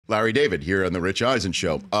Larry David here on the Rich Eisen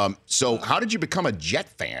Show. So how did you become a Jet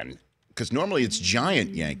fan? Because normally it's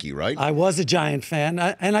Giant Yankee, right? I was a Giant fan,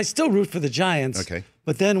 and I still root for the Giants. Okay.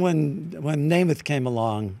 But then when Namath came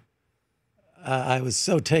along, I was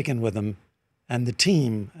so taken with him and the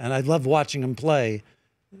team, and I loved watching him play,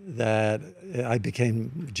 that I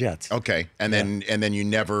became Jets. Okay, and then you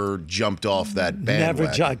never jumped off that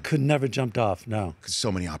bandwagon. I could never jumped off. No. Because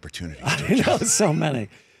so many opportunities. I know, so many.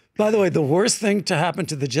 By the way, the worst thing to happen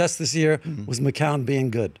to the Jets this year was McCown being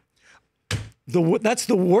good. That's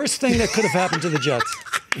the worst thing that could have happened to the Jets.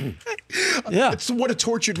 Yeah. It's what a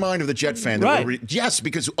tortured mind of the Jet fan. Right. Yes,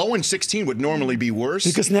 because 0-16 would normally be worse.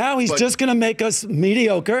 Because now he's just going to make us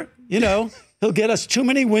mediocre. You know, he'll get us too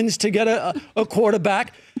many wins to get a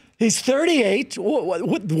quarterback. He's 38.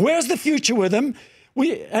 Where's the future with him?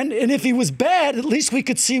 And if he was bad, at least we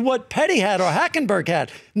could see what Petty had or Hackenberg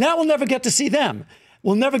had. Now we'll never get to see them.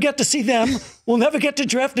 We'll never get to see them. We'll never get to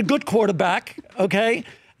draft a good quarterback, okay?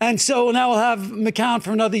 And so now we'll have McCown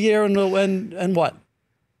for another year and what?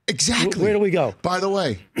 Exactly. Where do we go? By the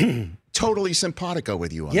way, totally simpatico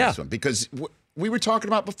with you on this one. Because we were talking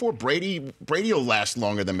about before, Brady will last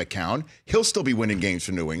longer than McCown. He'll still be winning games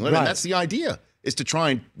for New England. Right. And that's the idea, is to try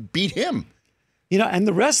and beat him. You know, and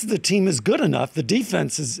the rest of the team is good enough. The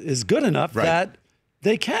defense is good enough that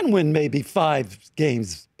they can win maybe 5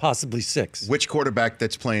 games, possibly 6. Which quarterback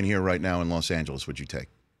that's playing here right now in Los Angeles would you take?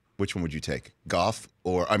 Which one would you take? Goff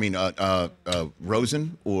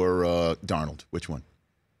Rosen or Darnold? Which one?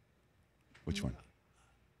 Which one?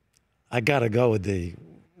 I gotta go with the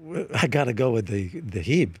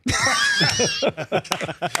Hebe.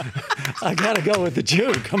 I gotta go with the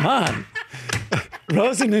Jew. Come on,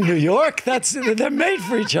 Rosen in New York. They're made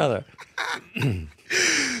for each other.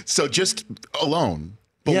 So just alone,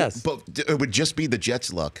 yes. But it would just be the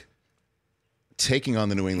Jets' luck. Taking on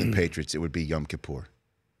the New England Patriots, it would be Yom Kippur.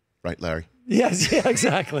 Right, Larry? Yes, yeah,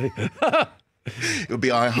 exactly. It would be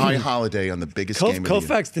a high holiday on the biggest game of the year.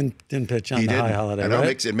 Koufax didn't pitch on the high holiday,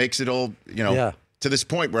 right? It makes it all, to this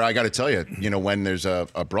point where I got to tell you, when there's a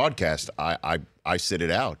broadcast, I sit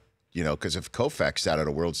it out, because if Koufax sat at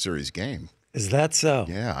a World Series game. Is that so?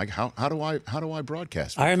 Yeah. How do I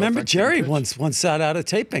broadcast? I remember Jerry once sat out a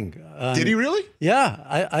taping. Did he really?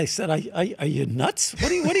 Yeah. I said, "Are you nuts?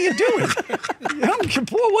 What are you doing? Yom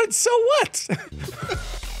Kippur? What? So what?"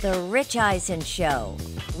 The Rich Eisen Show,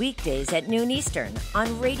 weekdays at noon Eastern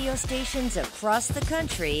on radio stations across the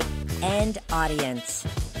country and audience.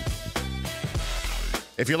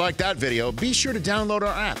 If you like that video, be sure to download our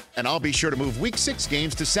app, and I'll be sure to move Week 6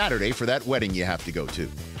 games to Saturday for that wedding you have to go to.